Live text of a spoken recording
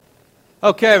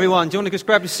Okay, everyone, do you want to just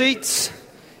grab your seats?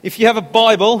 If you have a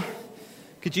Bible,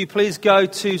 could you please go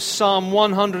to Psalm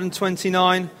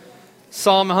 129?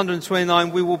 Psalm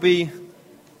 129, we will be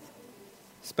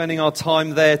spending our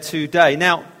time there today.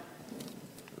 Now,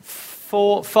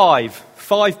 five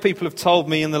people have told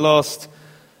me in the last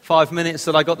 5 minutes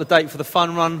that I got the date for the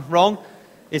fun run wrong.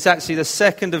 It's actually the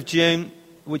 2nd of June,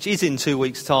 which is in 2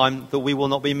 weeks' time, that we will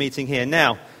not be meeting here.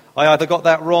 Now, I either got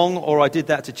that wrong or I did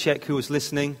that to check who was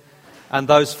listening. And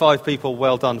those 5 people,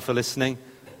 well done for listening.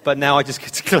 But now I just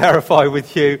get to clarify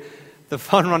with you, the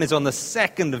fun run is on the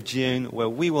 2nd of June, where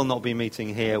we will not be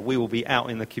meeting here. We will be out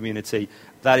in the community.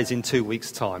 That is in 2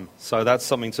 weeks' time. So that's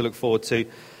something to look forward to.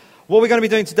 What we're going to be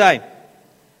doing today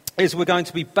is we're going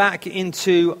to be back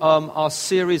into our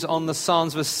series on the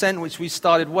Psalms of Ascent, which we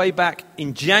started way back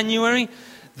in January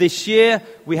this year.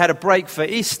 We had a break for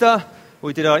Easter.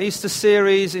 We did our Easter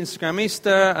series, Instagram Easter,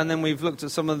 and then we've looked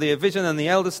at some of the Vision and the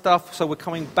Elder stuff, so we're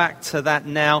coming back to that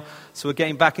now. So we're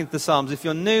getting back into the Psalms. If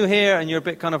you're new here and you're a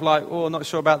bit kind of like, oh, not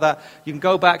sure about that, you can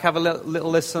go back, have a little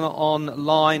listen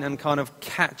online and kind of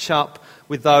catch up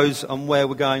with those and where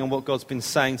we're going and what God's been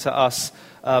saying to us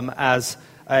as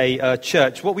a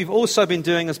church. What we've also been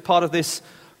doing as part of this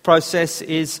process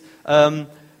is...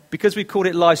 because we called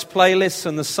it Life's Playlists,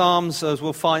 and the Psalms, as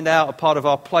we'll find out, are part of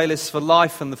our playlists for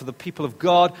life and for the people of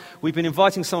God. We've been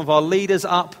inviting some of our leaders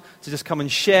up to just come and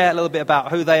share a little bit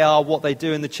about who they are, what they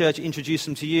do in the church, introduce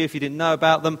them to you if you didn't know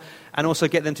about them, and also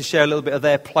get them to share a little bit of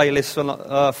their playlist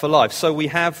for life. So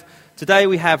today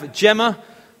we have Gemma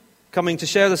coming to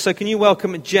share with us. So can you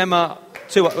welcome Gemma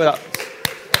to us?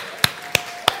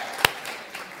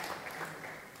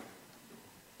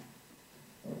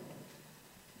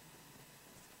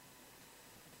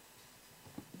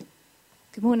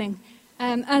 Good morning.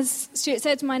 As Stuart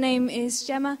said, my name is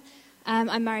Gemma.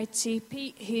 I'm married to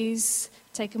Pete, who's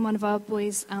taken one of our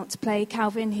boys out to play,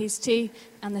 Calvin, who's 2,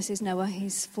 and this is Noah,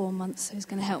 who's 4 months, who's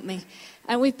going to help me.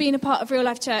 And we've been a part of Real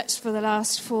Life Church for the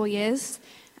last 4 years,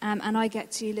 and I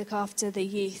get to look after the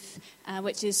youth,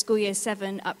 which is school year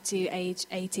 7 up to age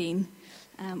 18,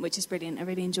 which is brilliant. I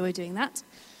really enjoy doing that.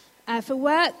 For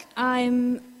work,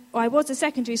 I was a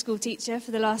secondary school teacher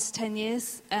for the last 10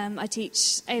 years. I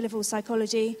teach A-level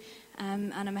psychology,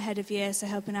 and I'm a head of year, so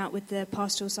helping out with the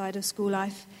pastoral side of school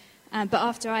life. But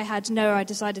after I had Noah, I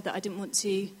decided that I didn't want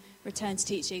to return to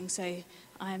teaching, so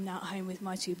I am now at home with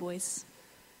my 2 boys.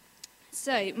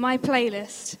 So, my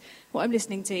playlist, what I'm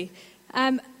listening to.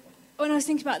 When I was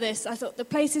thinking about this, I thought the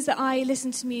places that I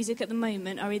listen to music at the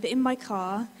moment are either in my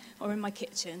car or in my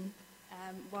kitchen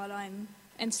while I'm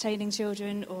entertaining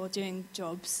children or doing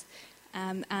jobs.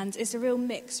 And it's a real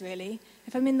mix, really.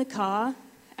 If I'm in the car,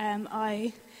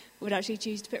 I would actually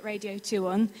choose to put Radio 2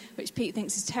 on, which Pete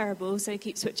thinks is terrible, so he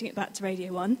keeps switching it back to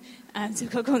Radio 1. So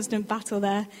we've got a constant battle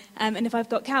there. And if I've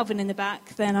got Calvin in the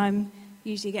back, then I'm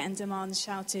usually getting demands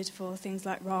shouted for things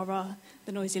like Rah Rah,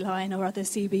 The Noisy Lion, or other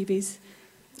CBeebies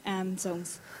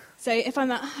songs. So if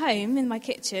I'm at home in my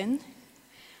kitchen,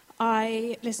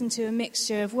 I listen to a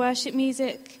mixture of worship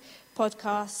music,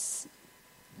 podcasts,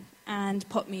 and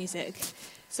pop music.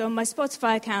 So on my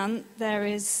Spotify account, there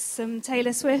is some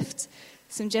Taylor Swift,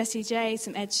 some Jessie J,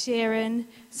 some Ed Sheeran,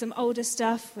 some older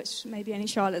stuff, which maybe only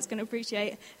Charlotte's going to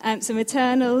appreciate, some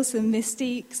Eternal, some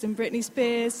Mystique, some Britney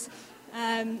Spears.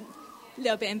 A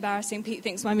little bit embarrassing. Pete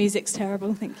thinks my music's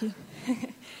terrible. Thank you.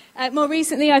 More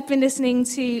recently, I've been listening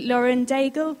to Lauren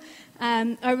Daigle.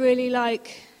 I really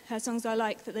like her songs. I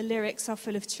like that the lyrics are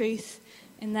full of truth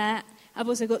in there. I've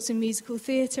also got some musical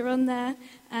theatre on there,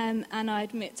 and I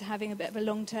admit to having a bit of a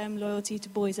long-term loyalty to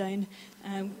Boyzone,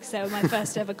 because they were my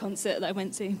first ever concert that I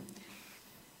went to.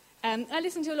 I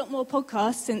listen to a lot more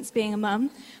podcasts since being a mum,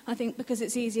 I think because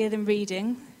it's easier than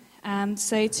reading.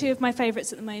 So 2 of my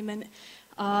favourites at the moment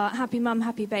are Happy Mum,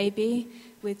 Happy Baby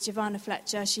with Giovanna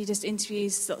Fletcher. She just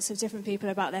interviews lots of different people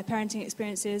about their parenting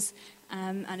experiences,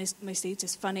 and is mostly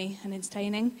just funny and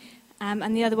entertaining.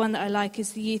 And the other one that I like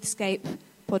is the Youthscape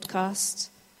podcast,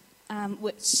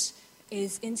 which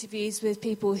is interviews with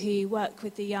people who work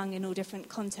with the young in all different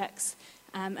contexts,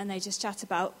 and they just chat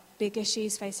about big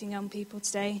issues facing young people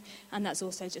today, and that's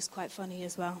also just quite funny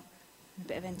as well, a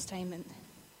bit of entertainment.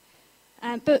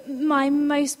 But my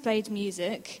most played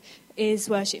music is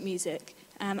worship music,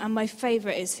 and my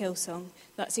favourite is Hillsong.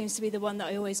 That seems to be the one that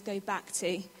I always go back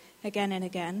to again and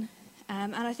again,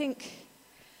 and I think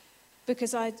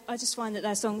because I just find that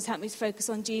their songs help me to focus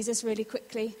on Jesus really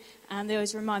quickly, and they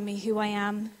always remind me who I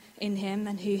am in him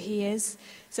and who he is.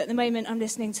 So at the moment I'm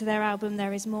listening to their album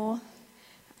There Is More,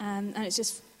 and it's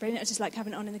just brilliant. I just like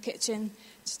having it on in the kitchen,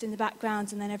 just in the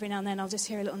background, and then every now and then I'll just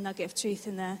hear a little nugget of truth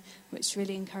in there, which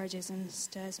really encourages and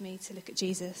stirs me to look at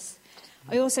Jesus.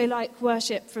 I also like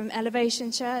worship from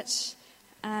Elevation Church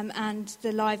and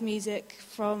the live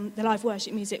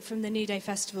worship music from the New Day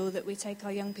Festival that we take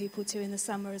our young people to in the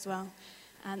summer as well.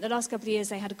 And the last couple of years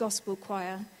they had a gospel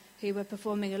choir who were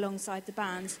performing alongside the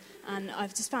band, and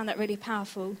I've just found that really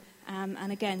powerful,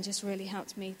 and again just really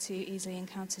helped me to easily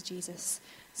encounter Jesus.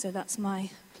 So that's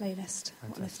my playlist.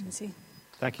 What I listen to.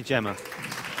 Thank you, Gemma.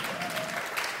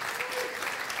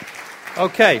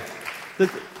 Okay,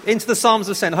 into the Psalms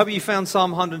of Ascent. I hope you found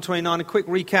Psalm 129. A quick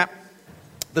recap.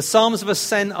 The Psalms of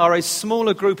Ascent are a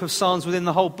smaller group of psalms within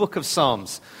the whole book of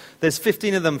Psalms. There's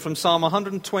 15 of them, from Psalm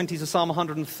 120 to Psalm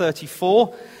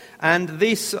 134. And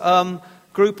this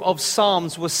group of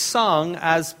psalms was sung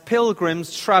as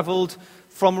pilgrims travelled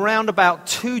from round about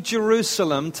to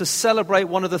Jerusalem to celebrate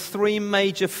one of the three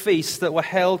major feasts that were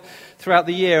held throughout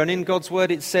the year. And in God's word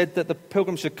it said that the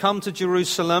pilgrims should come to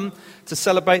Jerusalem to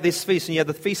celebrate this feast. And you had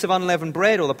the Feast of Unleavened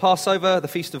Bread, or the Passover, the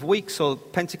Feast of Weeks, or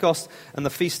Pentecost, and the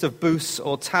Feast of Booths,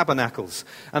 or Tabernacles.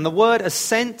 And the word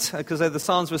ascent, because the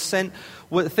psalms were sent,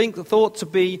 thought to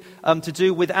be to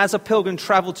do with, as a pilgrim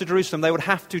travelled to Jerusalem, they would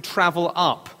have to travel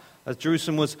up. As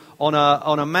Jerusalem was on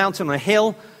a mountain, on a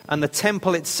hill, and the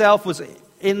temple itself was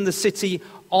in the city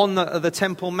on the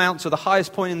Temple Mount, so the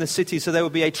highest point in the city. So there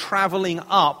would be a travelling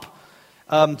up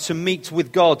to meet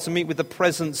with God, to meet with the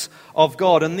presence of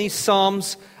God. And these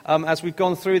psalms, as we've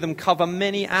gone through them, cover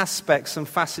many aspects and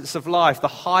facets of life, the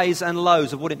highs and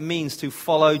lows of what it means to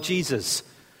follow Jesus.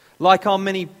 Like our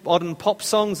many modern pop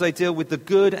songs, they deal with the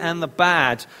good and the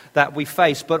bad that we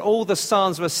face. But all the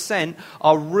Psalms of Ascent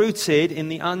are rooted in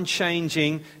the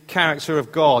unchanging character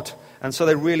of God. And so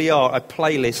they really are a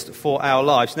playlist for our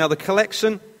lives. Now, the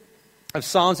collection of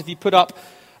Psalms, if you put up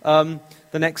the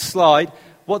next slide,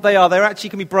 what they are, they actually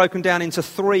can be broken down into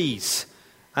threes.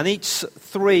 And each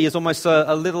three is almost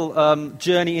a little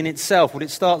journey in itself. Well,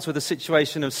 it starts with a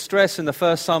situation of stress in the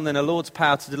first psalm, then a Lord's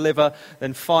power to deliver,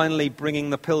 then finally bringing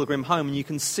the pilgrim home. And you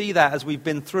can see that as we've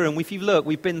been through. And if you look,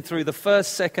 we've been through the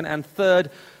first, second, and third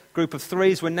group of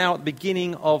threes. We're now at the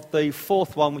beginning of the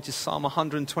fourth one, which is Psalm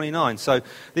 129. So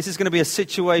this is going to be a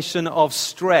situation of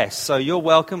stress. So you're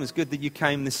welcome. It's good that you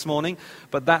came this morning.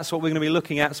 But that's what we're going to be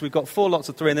looking at. So we've got 4 lots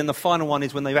of 3. And then the final one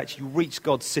is when they've actually reached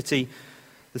God's city,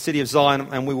 the city of Zion,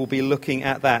 and we will be looking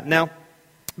at that. Now,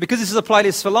 because this is a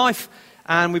playlist for life,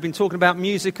 and we've been talking about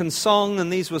music and song,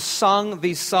 and these were sung,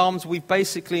 these psalms, we've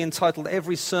basically entitled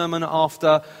every sermon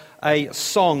after a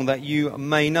song that you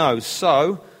may know.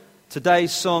 So,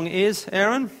 today's song is,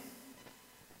 Aaron?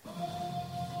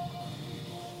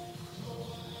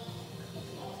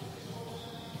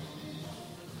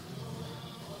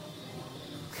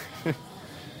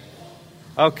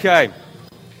 Okay.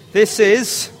 This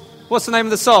is... What's the name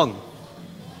of the song?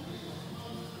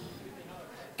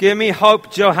 Give Me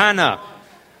Hope, Johanna,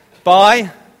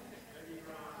 by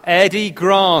Eddie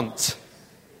Grant.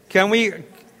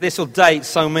 This will date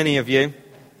so many of you.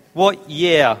 What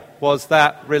year was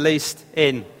that released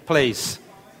in, please?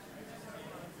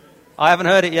 I haven't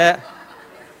heard it yet.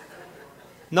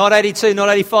 Not 82, not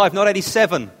 85, not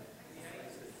 87,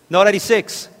 not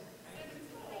 86.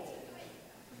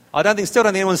 Still don't think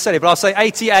anyone said it, but I'll say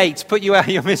 88, put you out of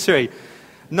your misery.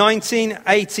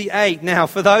 1988. Now,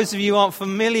 for those of you who aren't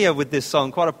familiar with this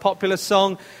song, quite a popular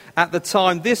song at the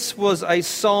time, this was a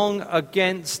song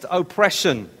against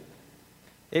oppression.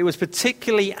 It was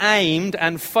particularly aimed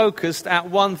and focused at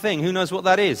one thing. Who knows what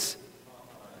that is?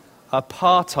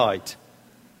 Apartheid.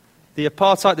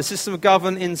 The system of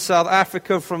government in South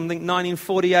Africa from, I think,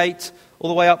 1948 all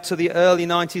the way up to the early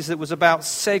 90s. It was about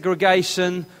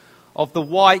segregation of the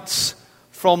whites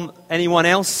from anyone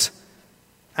else.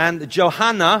 And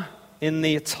Johanna, in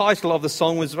the title of the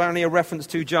song, was only a reference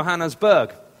to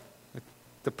Johannesburg,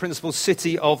 the principal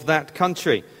city of that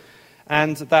country.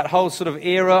 And that whole sort of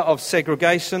era of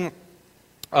segregation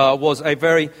was a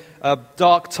very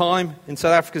dark time in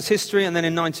South Africa's history. And then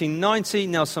in 1990,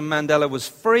 Nelson Mandela was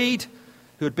freed,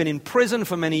 who had been in prison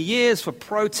for many years for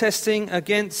protesting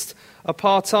against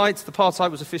apartheid. The apartheid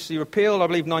was officially repealed, I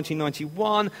believe,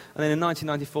 1991. And then in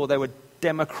 1994, there were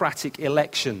democratic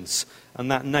elections. And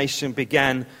that nation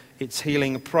began its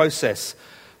healing process.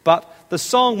 But the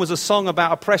song was a song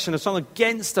about oppression, a song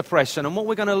against oppression. And what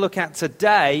we're going to look at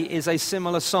today is a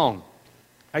similar song.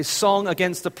 A song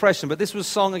against oppression. But this was a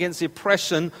song against the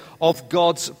oppression of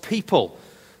God's people.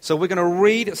 So we're going to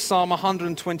read Psalm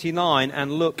 129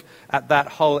 and look at that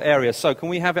whole area. So can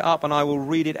we have it up and I will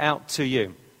read it out to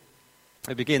you.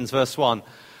 It begins, verse 1.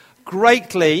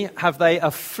 Greatly have they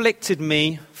afflicted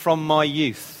me from my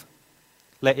youth.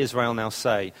 Let Israel now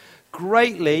say.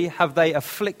 Greatly have they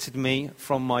afflicted me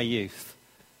from my youth.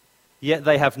 Yet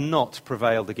they have not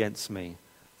prevailed against me.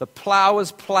 The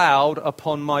plowers plowed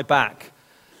upon my back.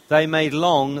 They made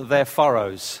long their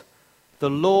furrows. The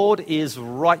Lord is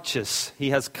righteous. He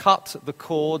has cut the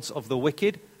cords of the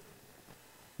wicked.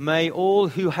 May all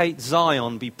who hate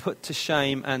Zion be put to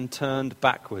shame and turned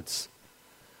backwards.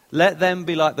 Let them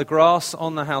be like the grass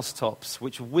on the housetops,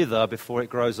 which wither before it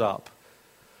grows up,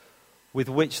 with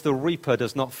which the reaper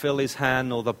does not fill his hand,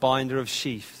 nor the binder of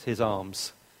sheaves his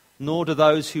arms. Nor do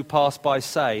those who pass by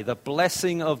say, the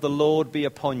blessing of the Lord be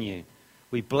upon you.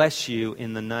 We bless you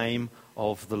in the name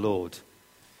of the Lord.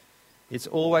 It's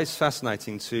always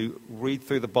fascinating to read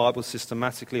through the Bible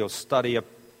systematically or study a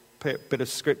bit of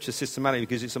scripture systematically,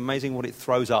 because it's amazing what it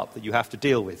throws up that you have to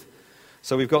deal with.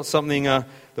 So we've got something that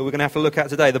we're going to have to look at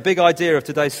today. The big idea of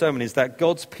today's sermon is that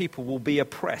God's people will be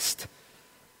oppressed,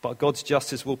 but God's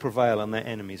justice will prevail and their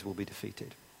enemies will be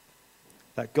defeated.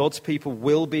 That God's people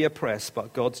will be oppressed,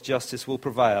 but God's justice will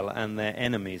prevail and their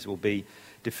enemies will be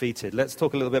defeated. Let's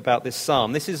talk a little bit about this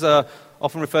psalm. This is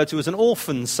often referred to as an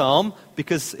orphan psalm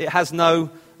because it has no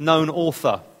known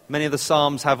author. Many of the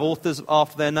psalms have authors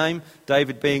after their name,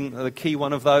 David being the key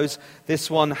one of those. This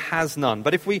one has none.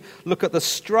 But if we look at the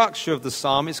structure of the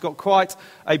psalm, it's got quite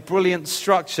a brilliant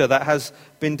structure that has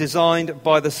been designed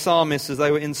by the psalmists as they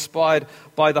were inspired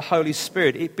by the Holy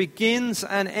Spirit. It begins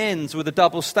and ends with a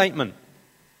double statement.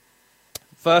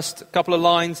 First couple of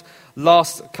lines,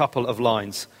 last couple of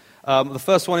lines. The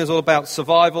first one is all about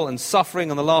survival and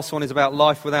suffering, and the last one is about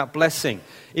life without blessing.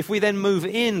 If we then move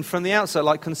in from the outside,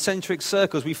 like concentric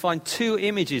circles, we find two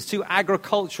images, two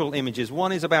agricultural images.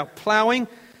 One is about ploughing,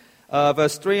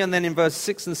 verse 3, and then in verse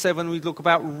 6 and 7 we look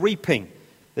about reaping.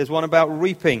 There's one about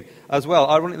reaping as well.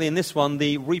 Ironically, in this one,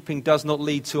 the reaping does not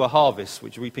lead to a harvest,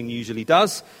 which reaping usually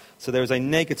does. So there is a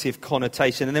negative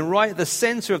connotation. And then right at the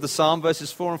center of the psalm,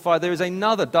 verses 4 and 5, there is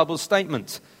another double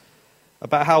statement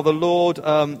about how the Lord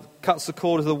cuts the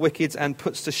cord of the wicked and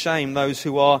puts to shame those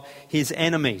who are his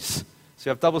enemies. So you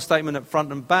have double statement at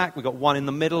front and back. We've got one in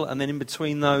the middle, and then in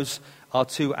between those are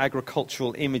two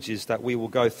agricultural images that we will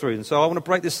go through. And so I want to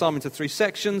break this psalm into three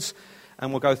sections,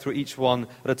 and we'll go through each one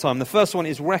at a time. The first one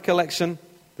is recollection,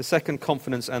 the second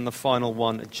confidence, and the final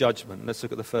one judgment. Let's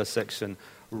look at the first section,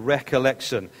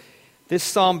 recollection. This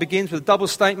psalm begins with a double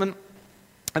statement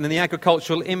and then the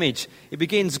agricultural image. It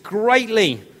begins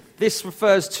greatly. This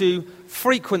refers to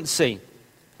frequency.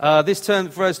 This term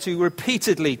refers to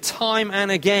repeatedly, time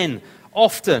and again,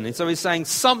 often. And so he's saying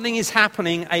something is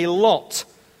happening a lot.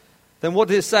 Then what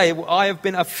did it say? I have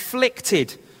been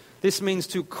afflicted. This means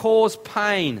to cause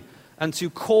pain and to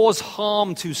cause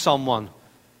harm to someone.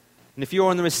 And if you're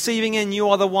on the receiving end, you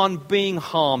are the one being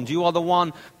harmed. You are the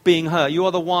one being hurt. You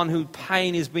are the one who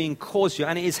pain is being caused you.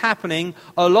 And it is happening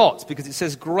a lot because it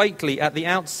says greatly at the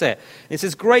outset. It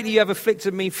says, greatly you have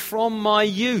afflicted me from my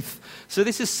youth. So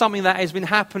this is something that has been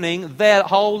happening their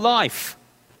whole life.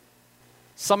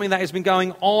 Something that has been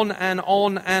going on and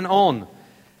on and on.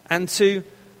 And to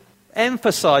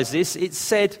emphasize this, it's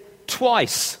said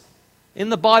twice. In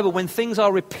the Bible, when things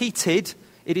are repeated,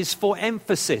 it is for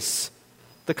emphasis.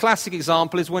 The classic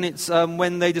example is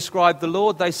when they describe the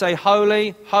Lord, they say,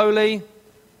 holy, holy,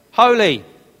 holy.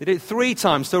 They did it 3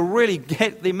 times to really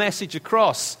get the message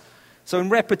across. So in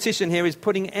repetition here is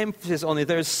putting emphasis on it.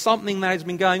 There is something that has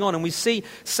been going on. And we see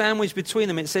sandwiched between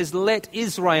them, it says, let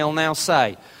Israel now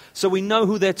say. So we know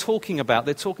who they're talking about.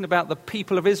 They're talking about the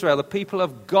people of Israel. The people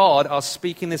of God are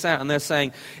speaking this out. And they're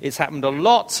saying, it's happened a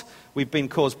lot. We've been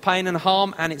caused pain and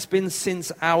harm. And it's been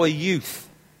since our youth.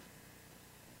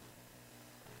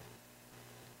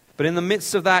 But in the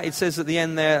midst of that, it says at the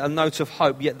end there, a note of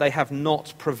hope, yet they have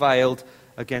not prevailed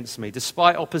against me.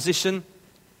 Despite opposition,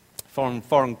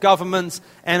 foreign governments,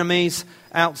 enemies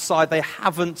outside, they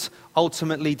haven't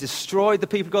ultimately destroyed the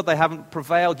people of God. They haven't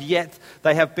prevailed, yet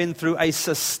they have been through a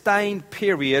sustained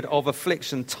period of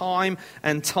affliction, time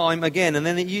and time again. And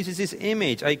then it uses this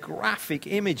image, a graphic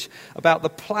image, about the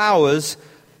plowers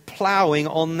plowing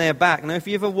on their back. Now, if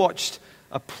you ever watched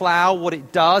a plow, what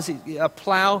it does, a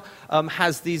plow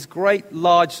has these great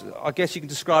large, I guess you can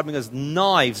describe them as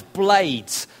knives,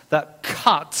 blades that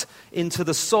cut into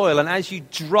the soil. And as you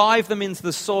drive them into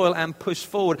the soil and push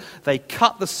forward, they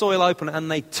cut the soil open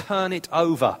and they turn it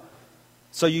over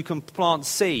so you can plant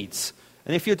seeds.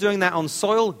 And if you're doing that on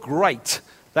soil, great,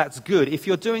 that's good. If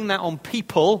you're doing that on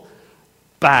people,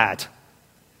 bad.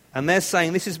 And they're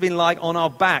saying this has been like on our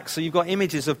back. So you've got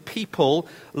images of people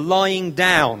lying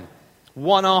down,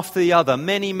 one after the other,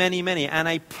 many, many, many. And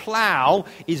a plow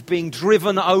is being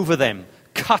driven over them,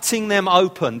 cutting them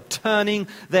open, turning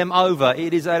them over.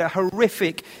 It is a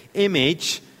horrific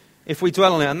image if we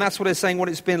dwell on it. And that's what it's saying, what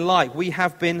it's been like. We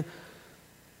have been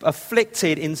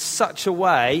afflicted in such a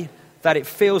way that it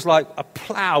feels like a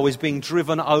plough is being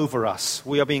driven over us.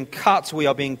 We are being cut, we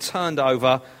are being turned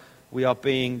over, we are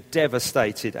being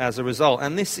devastated as a result.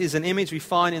 And this is an image we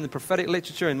find in the prophetic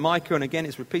literature in Micah, and again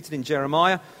it's repeated in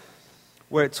Jeremiah,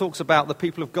 where it talks about the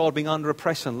people of God being under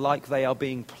oppression like they are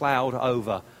being ploughed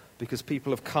over, because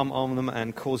people have come on them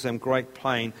and caused them great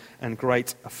pain and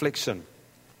great affliction.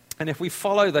 And if we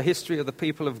follow the history of the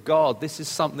people of God, this is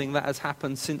something that has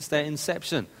happened since their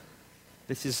inception.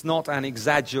 This is not an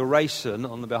exaggeration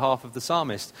on the behalf of the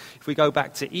psalmist. If we go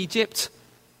back to Egypt,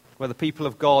 where the people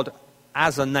of God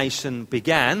as a nation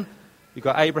began, you've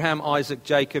got Abraham, Isaac,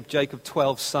 Jacob,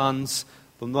 12 sons.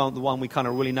 The one we kind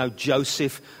of really know,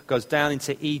 Joseph, goes down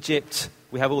into Egypt.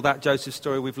 We have all that Joseph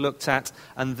story we've looked at.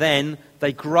 And then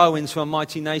they grow into a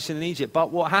mighty nation in Egypt. But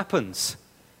what happens?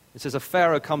 It says a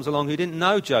Pharaoh comes along who didn't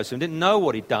know Joseph, didn't know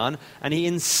what he'd done, and he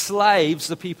enslaves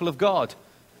the people of God.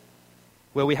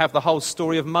 Where we have the whole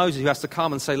story of Moses who has to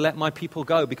come and say, let my people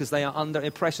go because they are under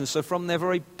oppression. So from their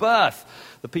very birth,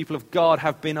 the people of God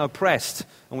have been oppressed.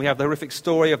 And we have the horrific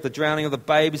story of the drowning of the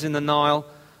babies in the Nile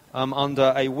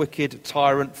under a wicked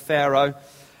tyrant Pharaoh.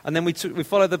 And then we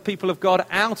follow the people of God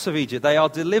out of Egypt. They are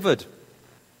delivered,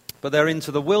 but they're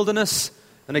into the wilderness.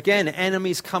 And again,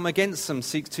 enemies come against them,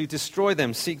 seek to destroy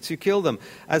them, seek to kill them.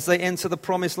 As they enter the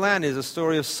promised land, is a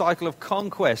story of cycle of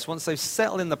conquest. Once they've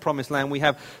settled in the promised land, we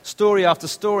have story after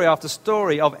story after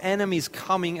story of enemies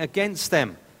coming against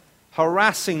them,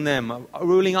 harassing them,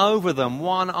 ruling over them,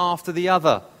 one after the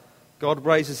other. God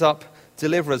raises up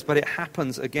deliverers, but it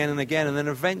happens again and again. And then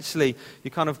eventually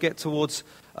you kind of get towards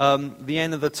the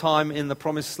end of the time in the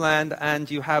promised land,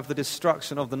 and you have the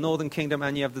destruction of the northern kingdom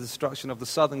and you have the destruction of the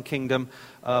southern kingdom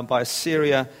by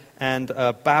Assyria and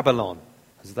Babylon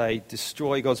as they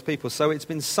destroy God's people. So it's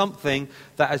been something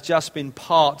that has just been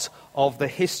part of the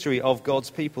history of God's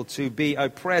people to be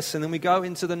oppressed. And then we go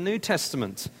into the New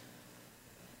Testament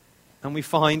and we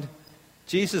find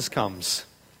Jesus comes,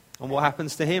 and what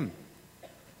happens to him?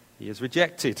 He is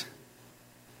rejected.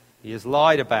 He is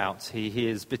lied about. He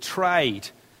is betrayed.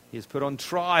 He is put on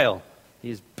trial. He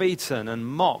is beaten and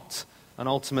mocked. And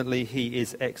ultimately, he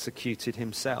is executed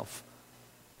himself.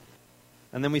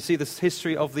 And then we see this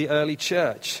history of the early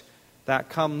church that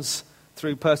comes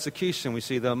through persecution. We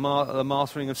see the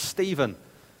martyring of Stephen,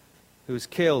 who was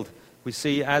killed. We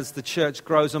see as the church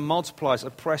grows and multiplies,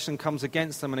 oppression comes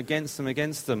against them and against them,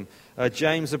 against them.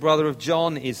 James, the brother of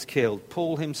John, is killed.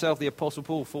 Paul himself, the Apostle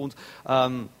Paul,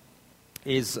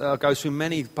 goes through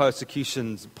many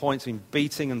persecutions, points in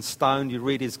beating and stoned. You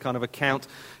read his kind of account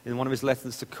in one of his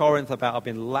letters to Corinth about, I've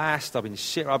been lashed, I've been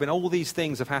shipwrecked, all these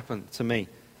things have happened to me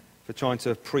for trying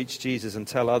to preach Jesus and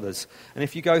tell others. And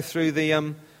if you go through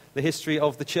the history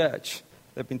of the church,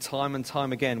 there have been time and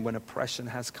time again when oppression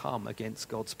has come against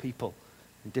God's people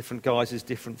in different guises,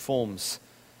 different forms.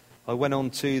 I went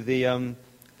on to the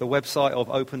website of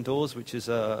Open Doors, which is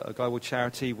a global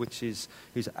charity whose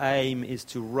aim is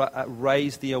to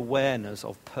raise the awareness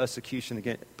of persecution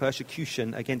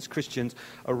against Christians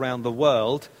around the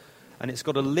world. And it's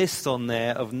got a list on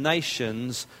there of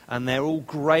nations, and they're all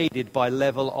graded by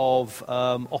level of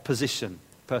opposition,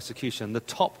 persecution. The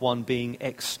top one being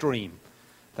extreme.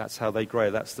 That's how they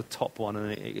grade. That's the top one,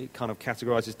 and it kind of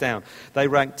categorizes down. They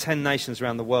rank 10 nations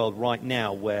around the world right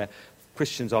now where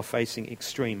Christians are facing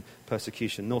extreme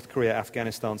persecution. North Korea,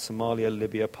 Afghanistan, Somalia,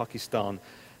 Libya, Pakistan,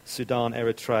 Sudan,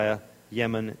 Eritrea,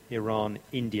 Yemen, Iran,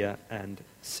 India, and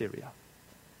Syria.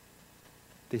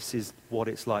 This is what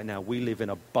it's like now. We live in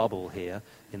a bubble here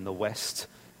in the West,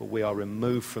 but we are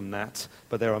removed from that.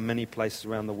 But there are many places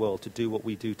around the world to do what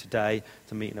we do today,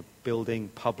 to meet in a building,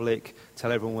 public,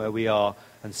 tell everyone where we are,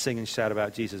 and sing and shout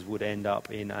about Jesus would end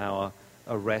up in our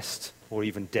arrest or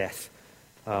even death.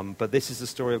 But this is the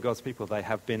story of God's people. They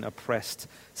have been oppressed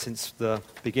since the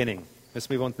beginning. Let's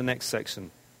move on to the next section,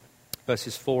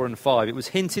 verses 4 and 5. It was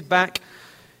hinted back,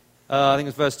 I think it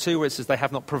was verse 2, where it says, they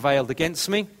have not prevailed against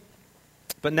me.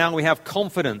 But now we have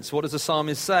confidence. What does the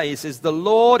psalmist say? He says, the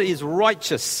Lord is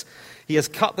righteous. He has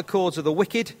cut the cords of the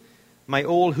wicked. May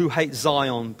all who hate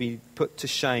Zion be put to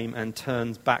shame and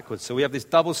turned backwards. So we have this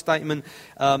double statement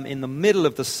in the middle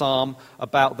of the psalm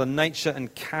about the nature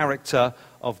and character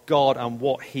of God and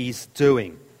what he's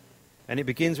doing. And it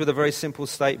begins with a very simple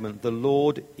statement. The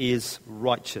Lord is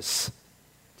righteous.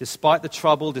 Despite the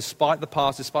trouble, despite the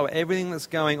past, despite everything that's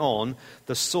going on,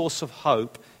 the source of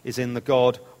hope is in the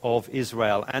God of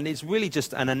Israel. And it's really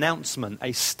just an announcement,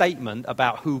 a statement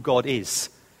about who God is.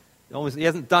 He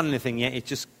hasn't done anything yet. It's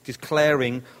just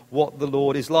declaring what the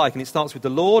Lord is like. And it starts with the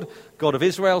Lord, God of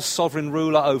Israel, sovereign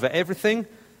ruler over everything.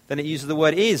 Then it uses the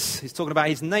word is. He's talking about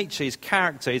his nature, his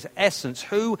character, his essence.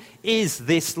 Who is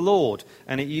this Lord?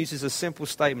 And it uses a simple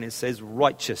statement. It says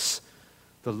righteous.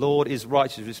 The Lord is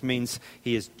righteous, which means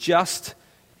he is just.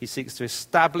 He seeks to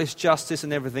establish justice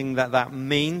and everything that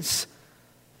means.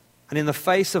 And in the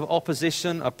face of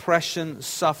opposition, oppression,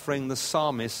 suffering, the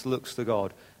psalmist looks to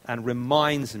God and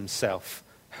reminds himself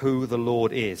who the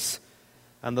Lord is.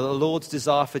 And the Lord's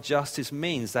desire for justice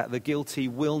means that the guilty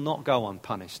will not go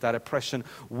unpunished. That oppression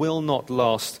will not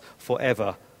last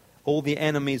forever. All the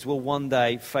enemies will one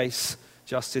day face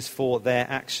justice for their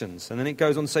actions. And then it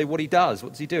goes on to say what he does.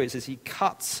 What does he do? It says he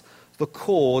cuts the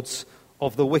cords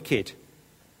of the wicked.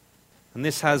 And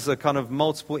this has a kind of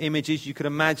multiple images. You could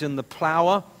imagine the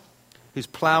plower who's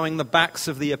plowing the backs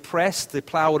of the oppressed. The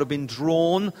plow would have been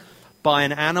drawn by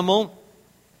an animal,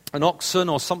 an oxen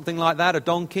or something like that, a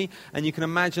donkey, and you can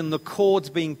imagine the cords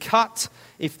being cut.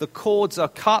 If the cords are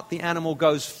cut, the animal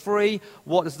goes free.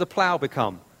 What does the plow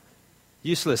become?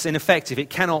 Useless, ineffective. It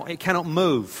cannot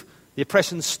move. The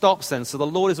oppression stops then. So the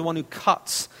Lord is the one who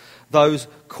cuts those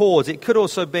cords. It could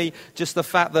also be just the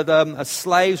fact that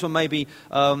slaves were maybe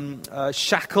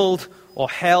shackled or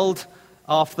held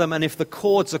after them, and if the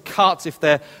cords are cut, if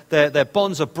their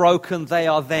bonds are broken, they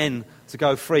are then to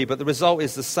go free. But the result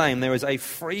is the same. There is a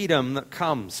freedom that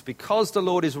comes. Because the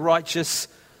Lord is righteous,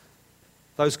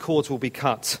 those cords will be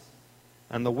cut.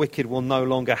 And the wicked will no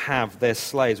longer have their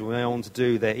slaves, will go on to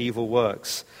do their evil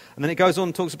works. And then it goes on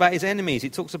and talks about his enemies.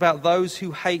 It talks about those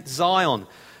who hate Zion.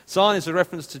 Zion is a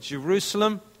reference to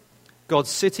Jerusalem, God's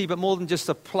city, but more than just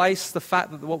a place. The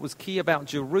fact that what was key about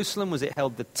Jerusalem was it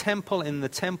held the temple, and in the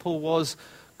temple was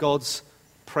God's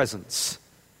presence.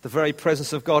 The very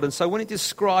presence of God. And so when it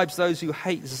describes those who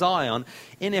hate Zion,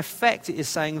 in effect it is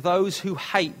saying those who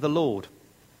hate the Lord.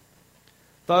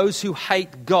 Those who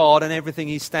hate God and everything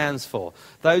he stands for.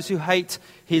 Those who hate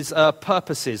his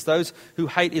purposes. Those who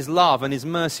hate his love and his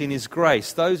mercy and his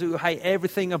grace. Those who hate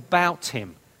everything about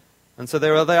him. And so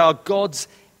they are God's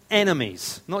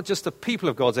enemies. Not just the people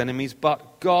of God's enemies,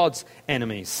 but God's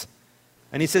enemies.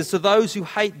 And he says to those who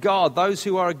hate God, those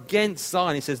who are against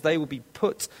Zion, he says they will be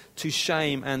put to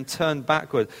shame and turned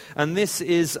backward. And this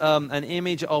is an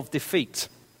image of defeat.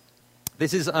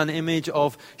 This is an image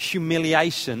of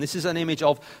humiliation. This is an image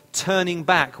of turning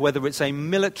back, whether it's a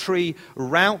military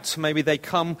rout, maybe they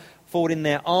come forward in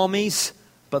their armies,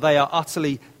 but they are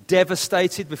utterly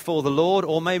devastated before the Lord,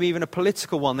 or maybe even a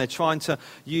political one. They're trying to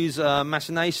use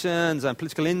machinations and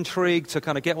political intrigue to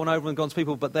kind of get one over on God's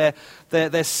people, but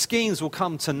their schemes will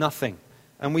come to nothing.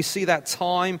 And we see that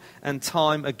time and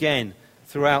time again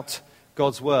throughout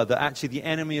God's word, that actually the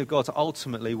enemy of God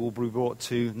ultimately will be brought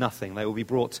to nothing. They will be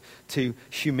brought to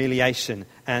humiliation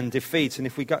and defeat. And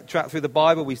if we track through the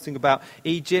Bible, we think about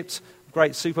Egypt,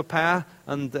 great superpower,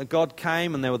 and God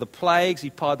came and there were the plagues. He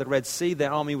parted the Red Sea.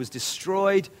 Their army was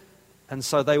destroyed. And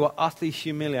so they were utterly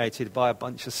humiliated by a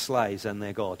bunch of slaves and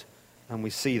their God. And we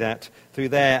see that through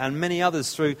there and many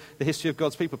others through the history of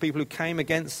God's people. People who came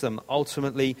against them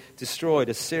ultimately destroyed.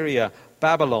 Assyria,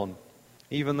 Babylon,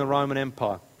 even the Roman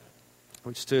Empire,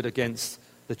 which stood against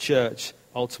the church,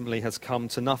 ultimately has come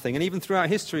to nothing. And even throughout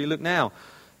history, look now,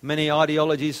 many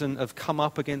ideologies have come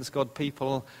up against God's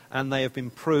people and they have been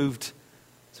proved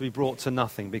to be brought to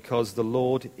nothing because the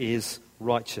Lord is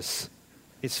righteous.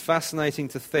 It's fascinating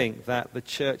to think that the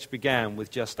church began with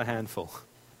just a handful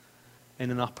in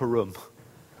an upper room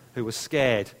who were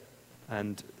scared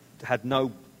and had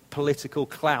no political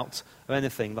clout or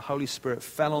anything. The Holy Spirit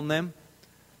fell on them,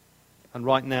 and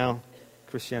right now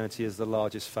Christianity is the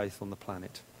largest faith on the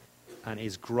planet and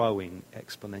is growing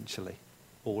exponentially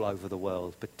all over the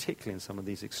world, particularly in some of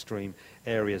these extreme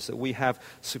areas, that we have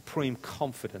supreme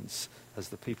confidence as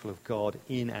the people of God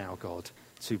in our God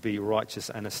to be righteous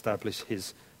and establish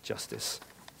his justice.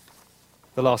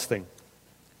 The last thing,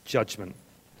 judgment.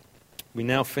 We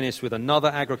now finish with another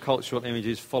agricultural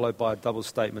images followed by a double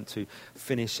statement to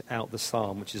finish out the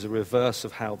psalm, which is a reverse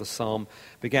of how the psalm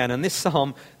began. And this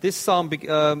psalm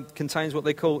contains what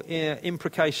they call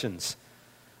imprecations,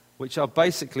 which are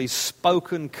basically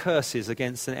spoken curses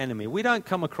against an enemy. We don't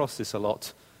come across this a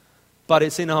lot, but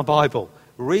it's in our Bible.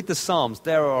 Read the Psalms.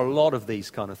 There are a lot of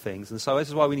these kind of things. And so this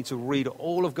is why we need to read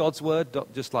all of God's word,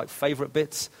 not just like favorite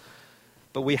bits.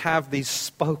 But we have these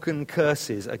spoken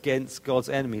curses against God's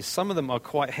enemies. Some of them are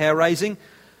quite hair-raising.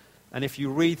 And if you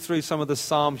read through some of the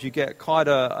Psalms, you get quite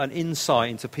an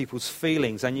insight into people's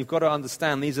feelings. And you've got to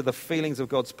understand these are the feelings of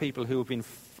God's people who have been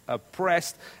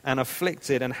oppressed and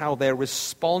afflicted and how they're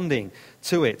responding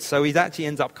to it. So he actually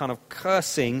ends up kind of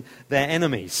cursing their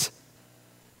enemies.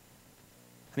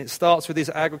 And it starts with this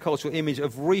agricultural image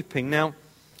of reaping. Now,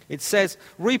 It says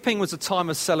reaping was a time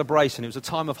of celebration. It was a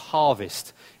time of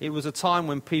harvest. It was a time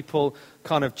when people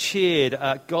kind of cheered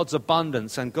at God's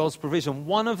abundance and God's provision.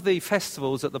 One of the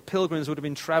festivals that the pilgrims would have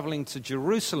been traveling to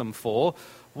Jerusalem for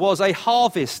was a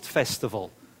harvest festival,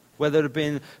 where there had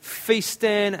been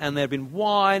feasting and there had been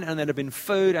wine and there had been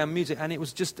food and music. And it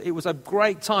was a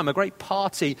great time, a great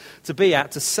party to be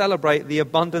at, to celebrate the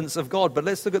abundance of God. But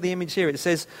let's look at the image here. It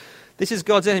says, this is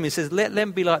God's enemy. It says, let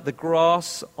them be like the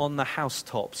grass on the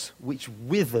housetops, which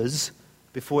withers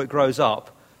before it grows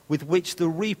up, with which the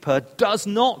reaper does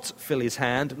not fill his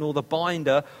hand, nor the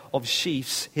binder of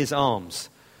sheaves his arms.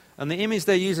 And the image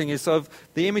they're using is sort of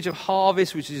the image of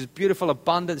harvest, which is beautiful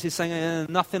abundance. He's saying,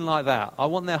 nothing like that. I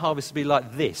want their harvest to be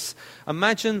like this.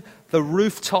 Imagine the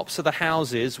rooftops of the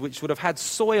houses, which would have had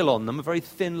soil on them, a very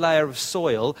thin layer of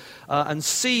soil, and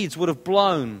seeds would have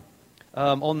blown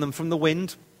on them from the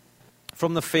wind,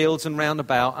 from the fields and round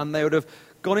about, and they would have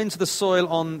gone into the soil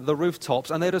on the rooftops,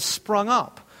 and they'd have sprung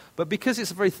up. But because it's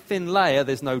a very thin layer,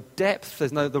 there's no depth,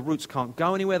 the roots can't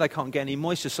go anywhere, they can't get any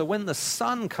moisture. So when the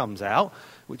sun comes out,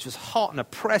 which is hot and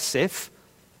oppressive,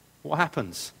 what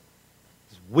happens?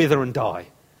 It's wither and die.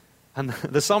 And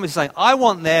the psalmist is saying, I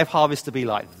want their harvest to be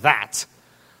like that.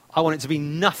 I want it to be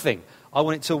nothing. I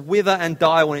want it to wither and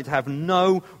die. I want it to have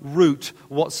no root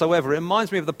whatsoever. It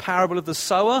reminds me of the parable of the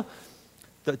sower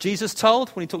that Jesus told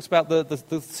when he talks about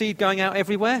the seed going out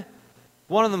everywhere.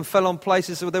 One of them fell on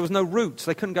places where there was no roots.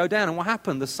 They couldn't go down. And what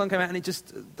happened? The sun came out and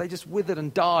they just withered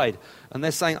and died. And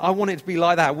they're saying, I want it to be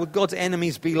like that. Would God's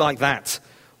enemies be like that?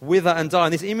 Wither and die.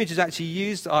 And this image is actually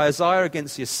used by Isaiah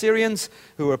against the Assyrians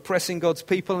who were oppressing God's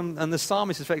people. And the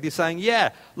psalmist is effectively saying, yeah,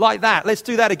 like that. Let's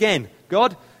do that again.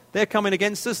 God, they're coming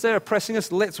against us. They're oppressing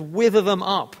us. Let's wither them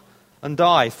up and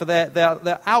die. For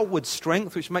their outward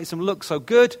strength, which makes them look so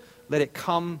good, let it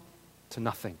come to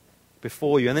nothing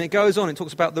before you. And then it goes on. It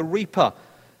talks about the reaper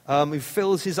who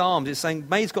fills his arms. It's saying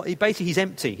basically he's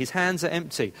empty. His hands are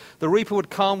empty. The reaper would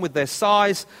come with their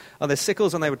scythes and their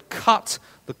sickles, and they would cut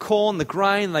the corn, the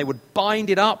grain, and they would bind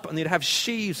it up, and you'd have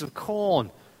sheaves of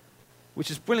corn, which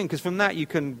is brilliant because from that you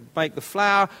can make the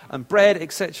flour and bread,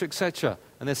 etc., etc.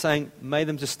 And they're saying, may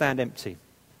them just stand empty.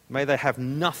 May they have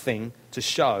nothing to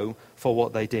show for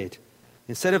what they did.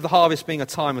 Instead of the harvest being a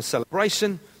time of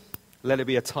celebration, let it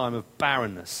be a time of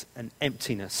barrenness and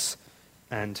emptiness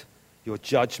and your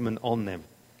judgment on them.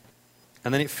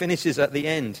 And then it finishes at the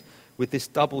end with this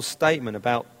double statement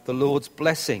about the Lord's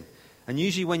blessing. And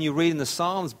usually when you read in the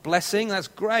Psalms, blessing, that's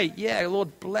great. Yeah,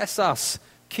 Lord, bless us,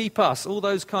 keep us, all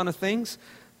those kind of things.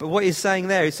 But what he's saying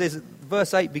there, he says,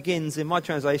 verse 8 begins, in my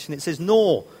translation, it says,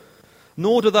 nor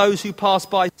do those who pass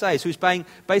by say. So he's saying,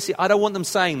 basically, I don't want them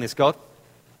saying this, God.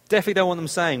 Definitely don't want them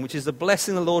saying, which is the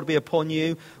blessing of the Lord be upon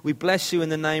you. We bless you in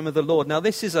the name of the Lord. Now,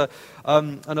 this is an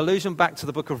allusion back to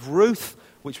the book of Ruth,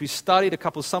 which we studied a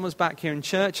couple of summers back here in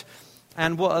church.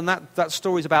 And that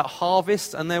story is about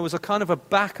harvest. And there was a kind of a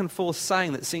back and forth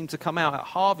saying that seemed to come out at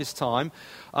harvest time.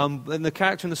 And the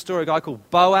character in the story, a guy called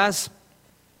Boaz,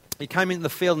 he came into the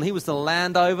field and he was the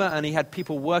landowner, and he had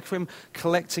people work for him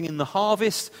collecting in the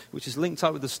harvest, which is linked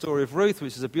up with the story of Ruth,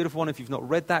 which is a beautiful one. If you've not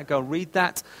read that, go read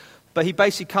that. But he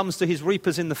basically comes to his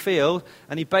reapers in the field,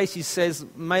 and he basically says,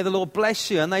 may the Lord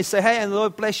bless you. And they say, hey, and the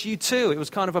Lord bless you too. It was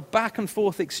kind of a back and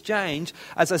forth exchange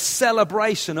as a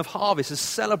celebration of harvest, a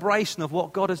celebration of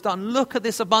what God has done. Look at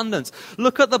this abundance.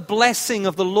 Look at the blessing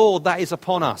of the Lord that is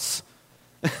upon us.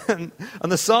 And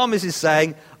the psalmist is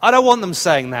saying, I don't want them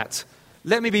saying that.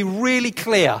 Let me be really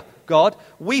clear, God.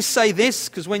 We say this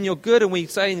because when you're good and we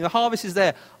say the harvest is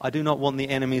there, I do not want the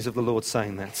enemies of the Lord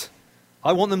saying that.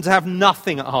 I want them to have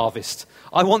nothing at harvest.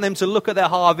 I want them to look at their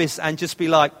harvest and just be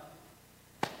like,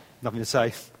 nothing to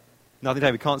say. Nothing to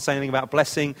say. We can't say anything about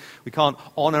blessing. We can't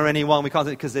honor anyone. We can't,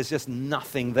 because there's just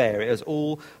nothing there. It has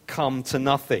all come to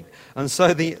nothing. And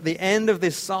so the end of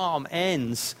this psalm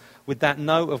ends with that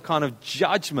note of kind of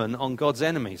judgment on God's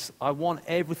enemies. I want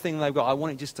everything they've got. I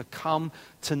want it just to come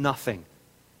to nothing.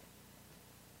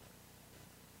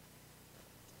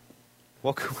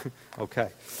 Okay.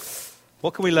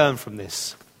 What can we learn from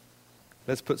this?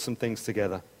 Let's put some things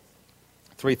together.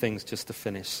 3 things just to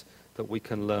finish that we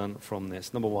can learn from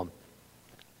this. Number 1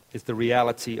 is the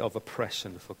reality of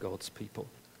oppression for God's people.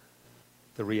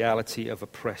 The reality of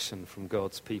oppression from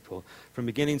God's people. From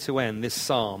beginning to end, this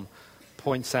psalm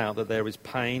points out that there is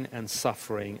pain and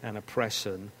suffering and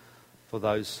oppression for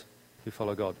those who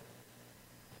follow God.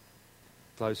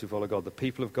 Those who follow God. The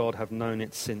people of God have known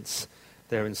it since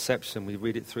their inception. We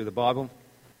read it through the Bible.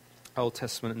 Old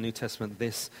Testament and New Testament,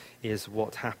 this is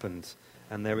what happened.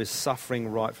 And there is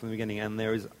suffering right from the beginning. And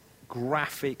there is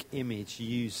graphic image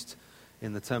used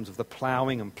in the terms of the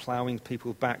ploughing and ploughing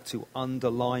people back to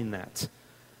underline that.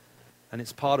 And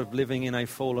it's part of living in a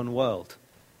fallen world.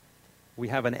 We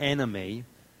have an enemy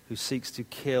who seeks to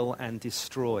kill and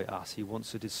destroy us. He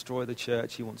wants to destroy the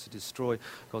church. He wants to destroy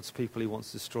God's people. He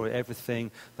wants to destroy everything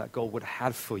that God would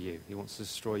have for you. He wants to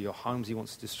destroy your homes. He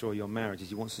wants to destroy your marriages.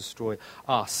 He wants to destroy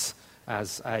us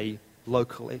as a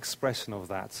local expression of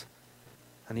that.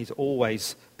 And he's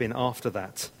always been after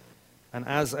that. And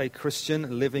as a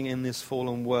Christian living in this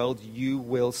fallen world, you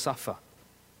will suffer.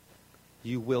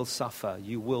 You will suffer.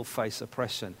 You will face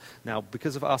oppression. Now,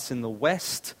 because of us in the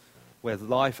West, where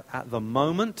life at the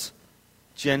moment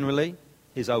generally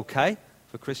is okay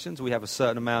for Christians, we have a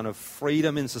certain amount of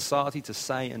freedom in society to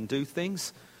say and do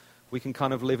things. We can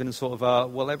kind of live in sort of a,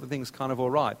 well, everything's kind of all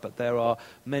right. But there are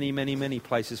many, many, many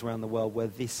places around the world where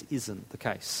this isn't the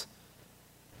case.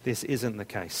 This isn't the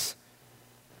case.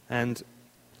 And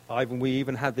we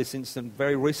even had this incident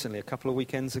very recently, a couple of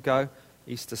weekends ago,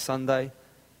 Easter Sunday.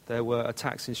 There were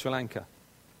attacks in Sri Lanka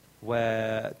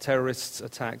where terrorists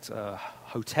attacked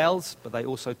hotels, but they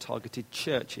also targeted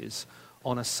churches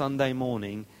on a Sunday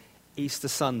morning, Easter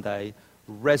Sunday,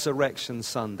 Resurrection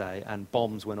Sunday, and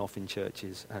bombs went off in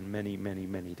churches, and many, many,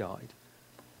 many died.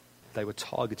 They were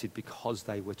targeted because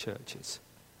they were churches.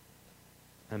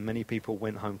 And many people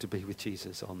went home to be with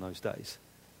Jesus on those days.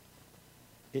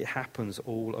 It happens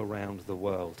all around the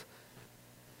world.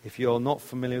 If you're not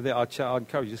familiar with it, I'd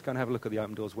encourage you, just go and have a look at the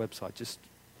Open Doors website, just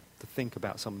to think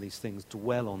about some of these things,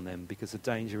 dwell on them, because the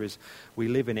danger is we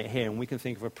live in it here, and we can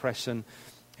think of oppression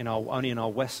only in our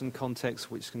Western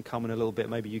context, which can come in a little bit.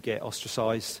 Maybe you get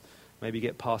ostracized, maybe you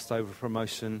get passed over for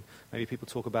promotion, maybe people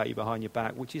talk about you behind your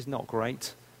back, which is not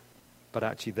great, but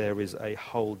actually there is a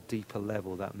whole deeper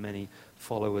level that many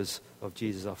followers of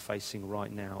Jesus are facing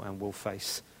right now and will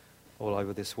face all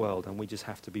over this world, and we just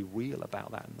have to be real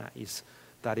about that, and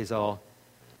that is our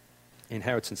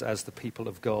inheritance as the people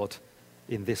of God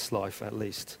in this life at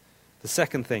least. The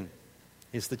second thing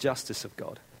is the justice of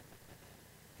God.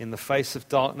 In the face of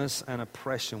darkness and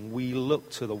oppression, we look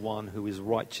to the one who is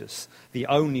righteous, the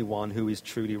only one who is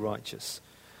truly righteous.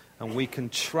 And we can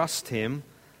trust him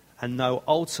and know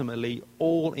ultimately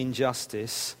all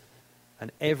injustice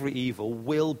and every evil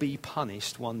will be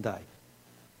punished one day.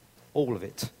 All of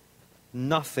it.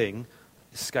 Nothing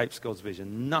escapes God's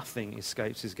vision. Nothing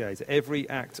escapes his gaze. Every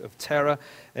act of terror,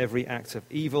 every act of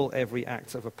evil, every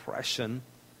act of oppression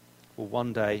will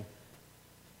one day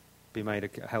be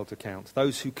held to account.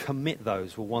 Those who commit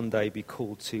those will one day be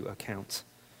called to account.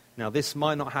 Now, this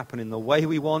might not happen in the way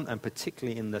we want, and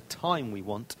particularly in the time we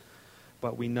want,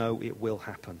 but we know it will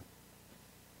happen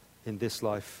in this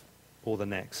life or the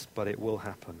next, but it will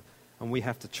happen. And we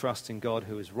have to trust in God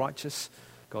who is righteous,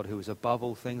 God who is above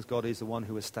all things. God is the one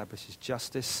who establishes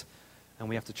justice, and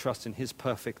we have to trust in his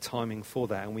perfect timing for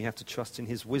that, and we have to trust in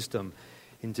his wisdom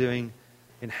in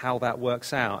how that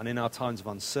works out. And in our times of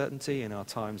uncertainty, in our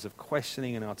times of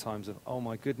questioning, in our times of, oh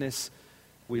my goodness,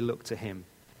 we look to him,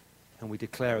 and we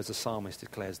declare, as the psalmist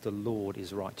declares, the Lord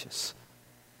is righteous.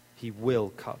 He will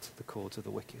cut the cords of the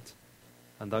wicked,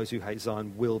 and those who hate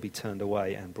Zion will be turned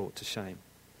away and brought to shame.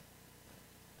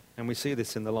 And we see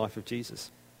this in the life of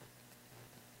Jesus.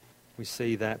 We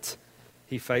see that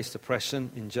he faced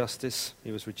oppression, injustice.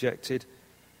 He was rejected,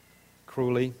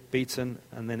 cruelly beaten,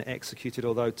 and then executed,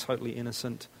 although totally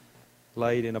innocent,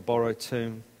 laid in a borrowed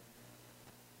tomb.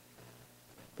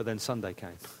 But then Sunday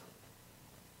came,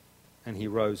 and he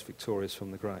rose victorious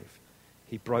from the grave.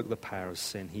 He broke the power of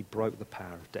sin. He broke the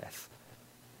power of death.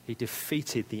 He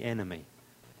defeated the enemy.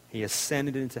 He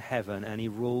ascended into heaven, and he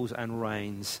rules and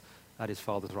reigns at his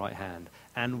Father's right hand.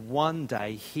 And one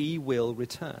day he will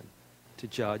return to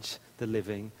judge the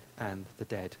living and the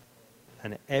dead.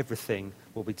 And everything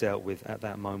will be dealt with at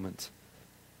that moment.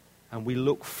 And we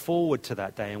look forward to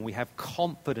that day, and we have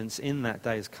confidence in that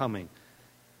day is coming.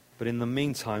 But in the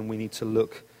meantime, we need to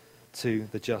look to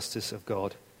the justice of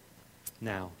God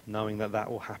now, knowing that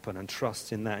that will happen, and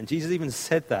trust in that. And Jesus even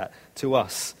said that to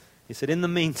us. He said, in the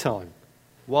meantime,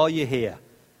 while you're here,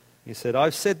 he said,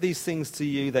 I've said these things to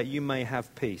you that you may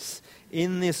have peace.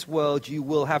 In this world you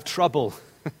will have trouble.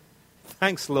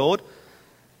 Thanks, Lord.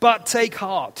 But take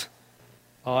heart.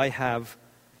 I have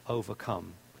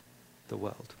overcome the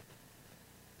world.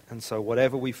 And so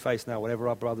whatever we face now, whatever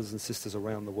our brothers and sisters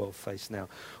around the world face now,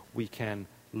 we can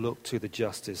look to the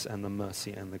justice and the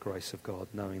mercy and the grace of God,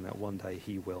 knowing that one day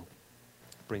he will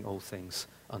bring all things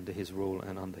under his rule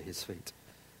and under his feet.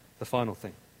 The final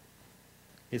thing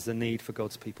is the need for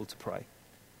God's people to pray.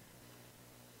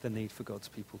 The need for God's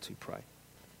people to pray.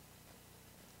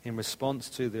 In response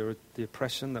to the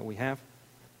oppression that we have,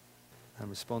 in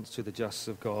response to the justice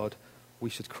of God, we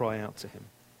should cry out to him,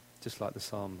 just like the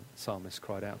psalmist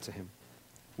cried out to him.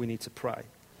 We need to pray.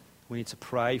 We need to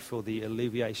pray for the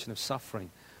alleviation of suffering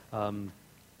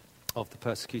of the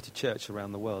persecuted church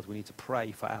around the world. We need to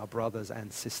pray for our brothers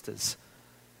and sisters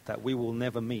that we will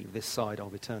never meet this side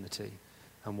of eternity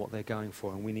and what they're going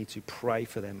for. And we need to pray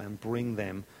for them and bring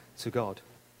them to God.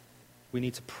 We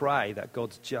need to pray that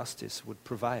God's justice would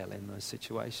prevail in those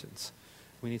situations.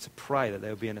 We need to pray that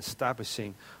there would be an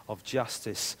establishing of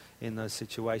justice in those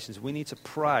situations. We need to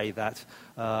pray that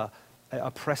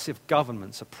oppressive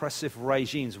governments, oppressive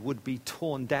regimes would be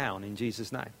torn down in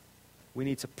Jesus' name. We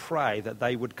need to pray that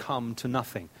they would come to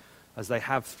nothing, as they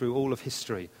have through all of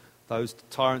history. Those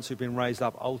tyrants who've been raised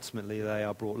up, ultimately they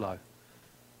are brought low.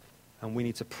 And we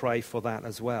need to pray for that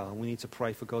as well. And we need to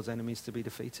pray for God's enemies to be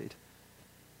defeated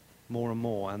more and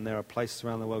more. And there are places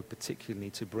around the world particularly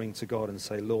to bring to God and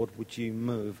say, Lord, would you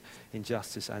move in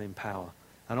justice and in power?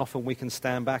 And often we can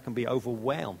stand back and be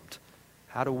overwhelmed.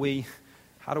 How do we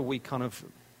kind of,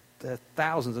 they're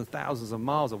thousands and thousands of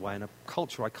miles away in a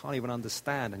culture I can't even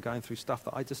understand and going through stuff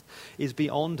that is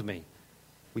beyond me.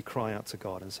 We cry out to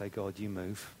God and say, God, you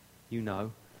move, you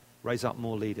know. Raise up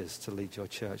more leaders to lead your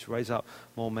church. Raise up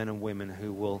more men and women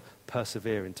who will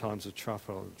persevere in times of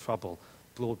trouble.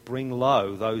 Lord, bring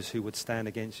low those who would stand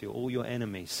against you, all your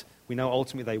enemies. We know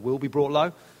ultimately they will be brought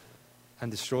low and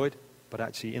destroyed, but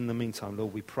actually in the meantime,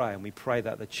 Lord, we pray, and we pray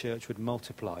that the church would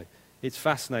multiply. It's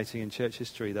fascinating in church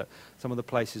history that some of the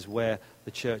places where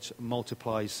the church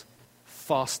multiplies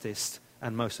fastest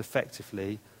and most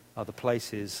effectively are the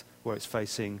places where it's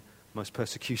facing most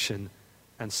persecution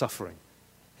and suffering.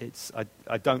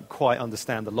 I don't quite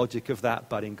understand the logic of that,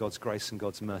 but in God's grace and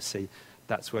God's mercy,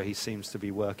 that's where he seems to be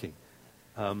working.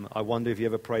 I wonder if you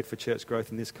ever prayed for church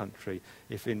growth in this country,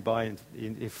 if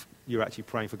you're actually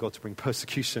praying for God to bring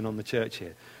persecution on the church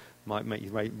here. Might make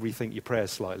you rethink your prayers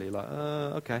slightly, like,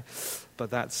 okay. But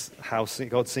that's how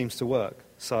God seems to work.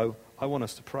 So I want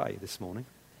us to pray this morning.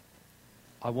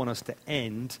 I want us to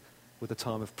end with a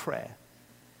time of prayer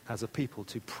as a people,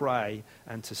 to pray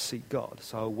and to seek God.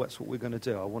 So that's what we're going to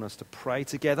do. I want us to pray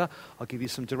together. I'll give you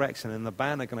some direction, and the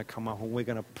band are going to come up, and we're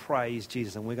going to praise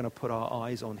Jesus, and we're going to put our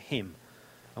eyes on him,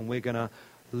 and we're going to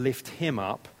lift him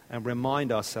up and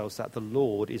remind ourselves that the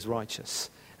Lord is righteous,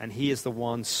 and he is the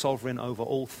one sovereign over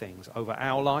all things, over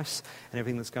our lives and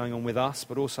everything that's going on with us,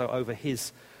 but also over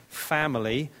his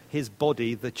family, his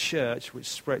body, the church, which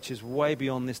stretches way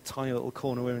beyond this tiny little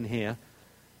corner we're in here,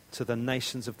 to the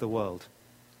nations of the world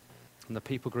and the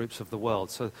people groups of the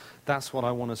world. So that's what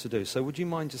I want us to do. So would you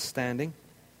mind just standing?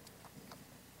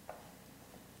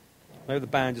 Maybe the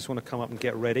band just want to come up and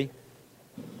get ready.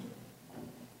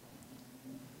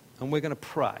 And we're going to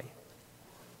pray.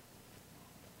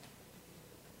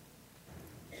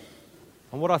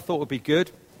 And what I thought would be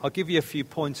good, I'll give you a few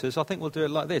pointers. I think we'll do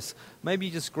it like this. Maybe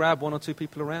you just grab one or two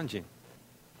people around you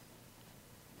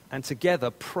and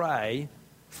together pray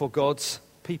for God's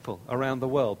people around the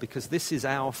world, because this is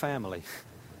our family.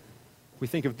 We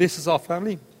think of this as our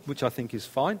family, which I think is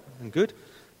fine and good,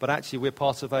 but actually we're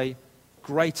part of a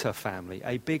greater family,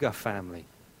 a bigger family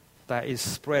that is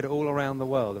spread all around the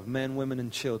world of men, women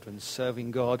and children serving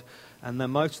God, and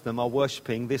then most of them are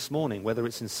worshipping this morning, whether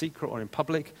it's in secret or in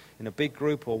public, in a big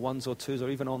group or ones or twos or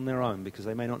even on their own, because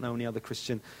they may not know any other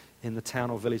Christian in the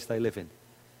town or village they live in.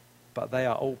 But they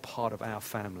are all part of our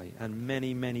family, and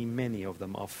many, many, many of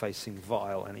them are facing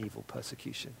vile and evil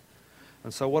persecution.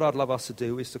 And so what I'd love us to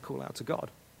do is to call out to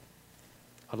God.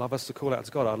 I'd love us to call out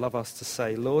to God. I'd love us to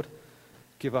say, Lord,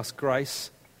 give us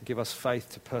grace, give us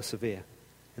faith to persevere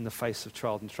in the face of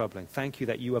trial and troubling. Thank you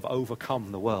that you have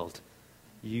overcome the world.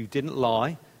 You didn't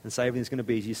lie and say everything's going to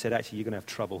be as you said. Actually, you're going to have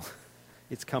trouble.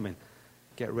 It's coming.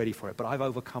 Get ready for it. But I've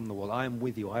overcome the world. I am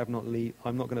with you. I'm not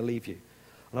going to leave you.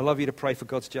 And I love you to pray for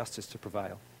God's justice to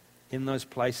prevail in those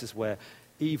places where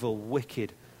evil,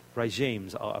 wicked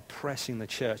regimes are oppressing the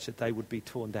church, that they would be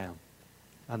torn down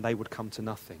and they would come to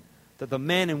nothing. That the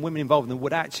men and women involved in them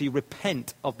would actually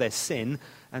repent of their sin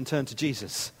and turn to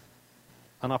Jesus.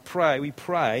 And we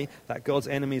pray that God's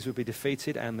enemies would be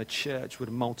defeated and the church would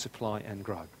multiply and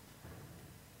grow.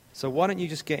 So why don't you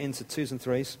just get into twos and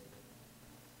threes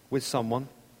with someone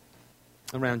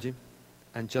around you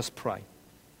and just pray.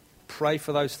 Pray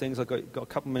for those things. I've got a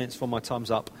couple of minutes before my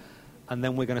time's up, and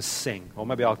then we're going to sing. Or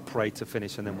maybe I'll pray to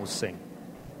finish and then we'll sing.